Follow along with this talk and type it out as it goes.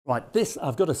Right, this,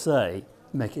 I've got to say,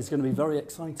 Mick, is going to be very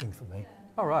exciting for me.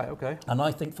 All right, okay. And I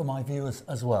think for my viewers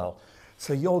as well.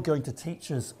 So you're going to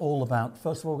teach us all about,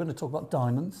 first of all, we're going to talk about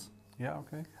diamonds. Yeah,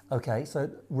 okay. Okay, so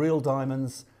real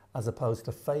diamonds as opposed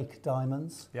to fake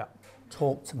diamonds. Yeah.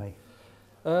 Talk to me.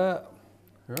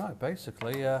 Right,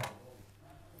 basically,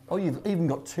 Oh, you've even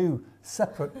got two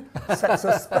separate sets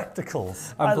of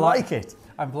spectacles. I like it.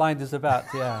 I'm blind as a bat,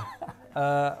 yeah.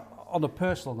 On a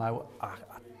personal note,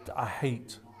 I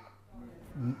hate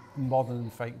modern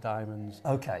fake diamonds.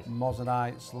 Okay.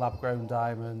 Mosenites, lab-grown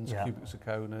diamonds, Yeah. cubic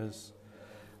zirconias.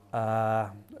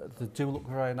 They do look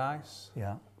very nice,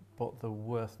 Yeah. but they're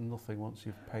worth nothing once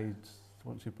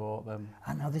you've bought them.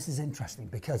 And now this is interesting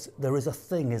because there is a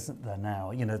thing, isn't there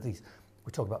now? You know,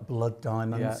 we talk about blood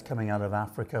diamonds coming out of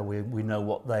Africa. We know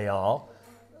what they are.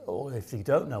 Or if you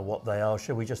don't know what they are,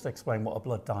 shall we just explain what a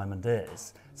blood diamond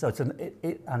is? So it's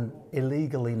an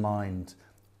illegally mined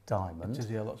diamond. It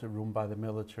is, yeah, lots of run by the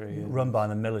military. Run by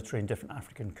the military in different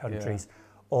African countries.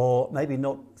 Yeah. Or maybe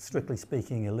not strictly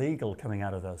speaking illegal coming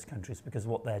out of those countries because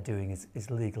what they're doing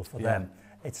is legal for them.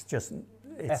 It's just...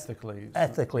 Ethically,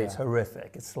 it's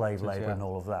horrific. It's slave labour and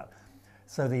all of that.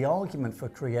 So the argument for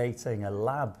creating a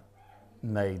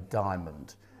lab-made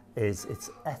diamond is it's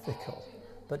ethical.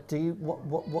 But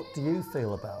what do you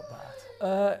feel about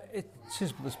that? It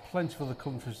is, but there's plenty of other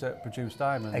countries that produce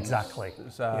diamonds. Exactly.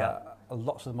 There's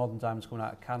lots of the modern diamonds coming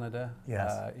out of Canada,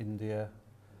 India,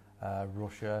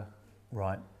 Russia.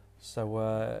 Right.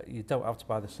 So you don't have to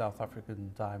buy the South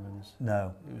African diamonds.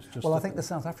 No. It was just well, I think the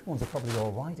South African ones are probably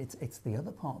all right. It's the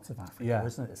other parts of Africa,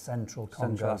 isn't it? Central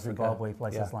Congo, Zimbabwe,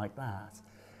 places like that.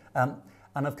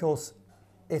 And of course,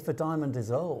 if a diamond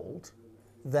is old,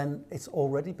 then it's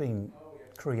already been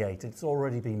created, it's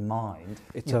already been mined.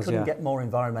 You couldn't get more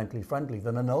environmentally friendly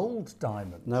than an old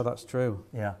diamond. No, that's true.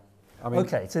 Yeah. I mean,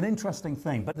 okay, it's an interesting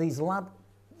thing, but these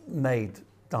lab-made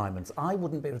diamonds, I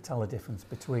wouldn't be able to tell a difference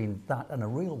between that and a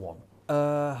real one.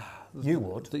 You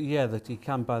would? That you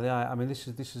can by the eye. I mean, this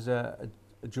is a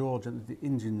Georgian, the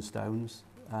Indian stones.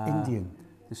 Indian?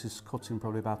 This is cut in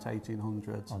probably about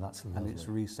 1800s. Oh, that's lovely. And it's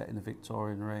reset in a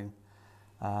Victorian ring.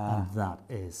 And that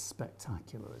is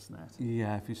spectacular, isn't it?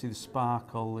 Yeah, if you see the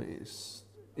sparkle, it's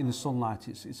in the sunlight,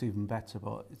 it's even better,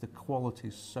 but the quality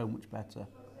is so much better.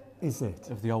 Is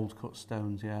it? Of the old cut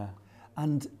stones, yeah.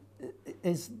 And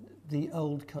is the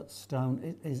old cut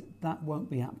stone, that won't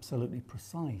be absolutely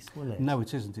precise, will it? No,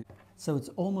 it isn't. So it's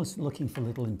almost looking for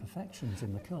little imperfections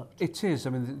in the cut. It is.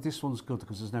 I mean, this one's good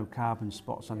because there's no carbon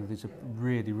spots on it. These are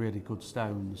really, really good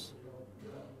stones.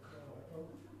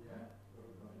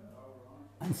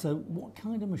 And so what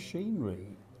kind of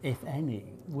machinery, if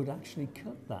any, would actually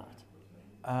cut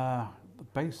that?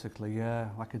 Basically,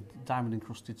 like a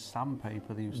diamond-encrusted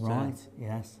sandpaper they used to. Right,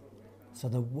 yes. So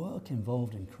the work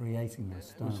involved in creating those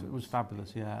stones. It was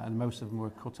fabulous, yeah. And most of them were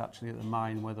cut actually at the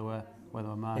mine where they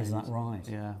were mined. Is that right?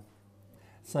 Yeah.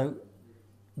 So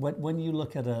when you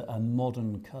look at a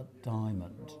modern cut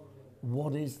diamond,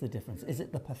 what is the difference? Is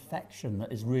it the perfection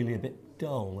that is really a bit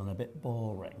dull and a bit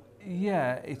boring?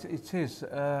 Yeah, it is.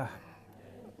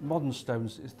 Modern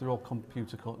stones, they're all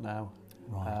computer cut now.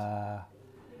 Right.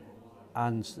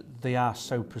 And they are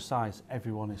so precise,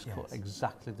 everyone is cut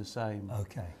exactly the same.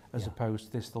 Okay. As opposed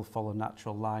to this, they'll follow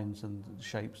natural lines and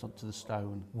shapes onto the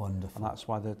stone. Wonderful. And that's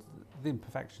why the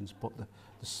imperfections, but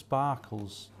the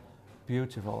sparkles,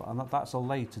 beautiful. And that's a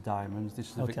later diamond. This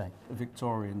is a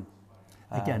Victorian.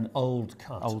 Again, old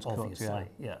cut, obviously. Cut,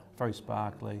 yeah. Very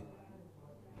sparkly.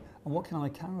 And what kind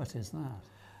of carat is that?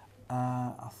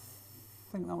 I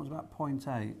think that was about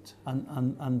 0.8.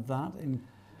 And that in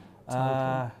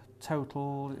total?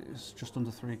 Total is just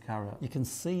under 3 carat. You can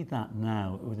see that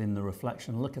now within the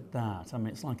reflection. Look at that. I mean,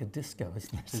 it's like a disco,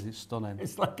 isn't it? It's stunning.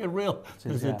 It's like a real,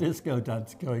 there's a disco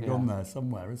dance going on there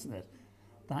somewhere, isn't it?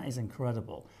 That is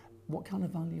incredible. What kind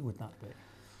of value would that be?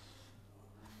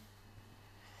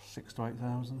 6,000 to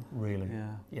 8,000. Really?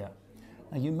 Yeah. Yeah.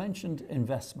 Now you mentioned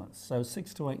investments, so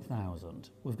 6,000 to 8,000.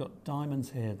 We've got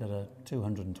diamonds here that are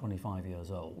 225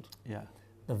 years old. Yeah.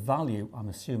 The value, I'm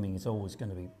assuming, is always going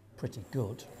to be pretty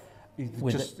good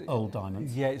with old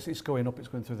diamonds. Yeah, it's going up. It's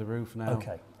going through the roof now.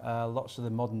 Okay. Lots of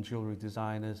the modern jewellery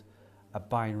designers are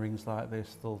buying rings like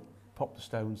this. They'll pop the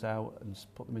stones out and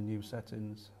put them in new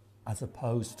settings. As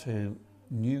opposed to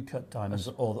new cut diamonds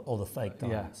or the fake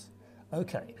diamonds. Yeah.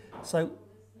 Okay. So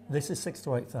this is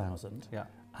 6,000 to 8,000. Yeah.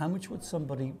 How much would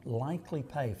somebody likely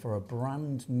pay for a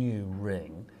brand new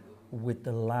ring with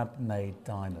the lab-made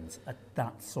diamonds at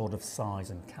that sort of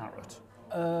size and carat?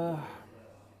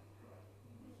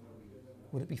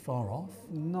 Would it be far off?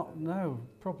 No,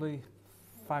 probably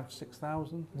 5,000 to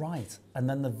 6,000. Right, and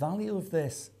then the value of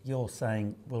this, you're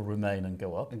saying, will remain and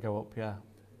go up? And go up, yeah.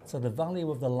 So the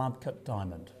value of the lab-cut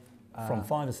diamond, from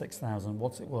 5,000 to 6,000,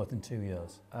 what's it worth in 2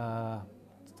 years?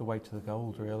 It's the weight of the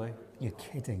gold, really. You're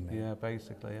kidding me. Yeah,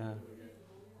 basically, yeah.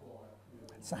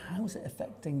 So how's it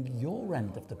affecting your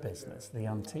end of the business, the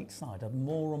antique side? Are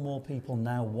more and more people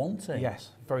now wanting? Yes,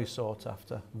 very sought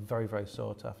after. Very, very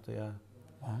sought after, yeah.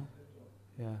 Wow.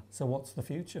 Yeah. So what's the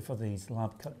future for these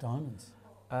lab-cut diamonds?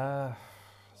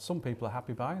 Some people are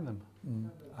happy buying them.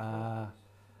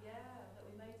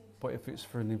 But if it's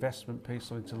for an investment piece,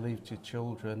 something to leave to your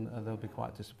children, they'll be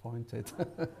quite disappointed.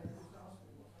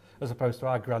 As opposed to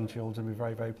our grandchildren, be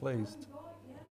very, very pleased.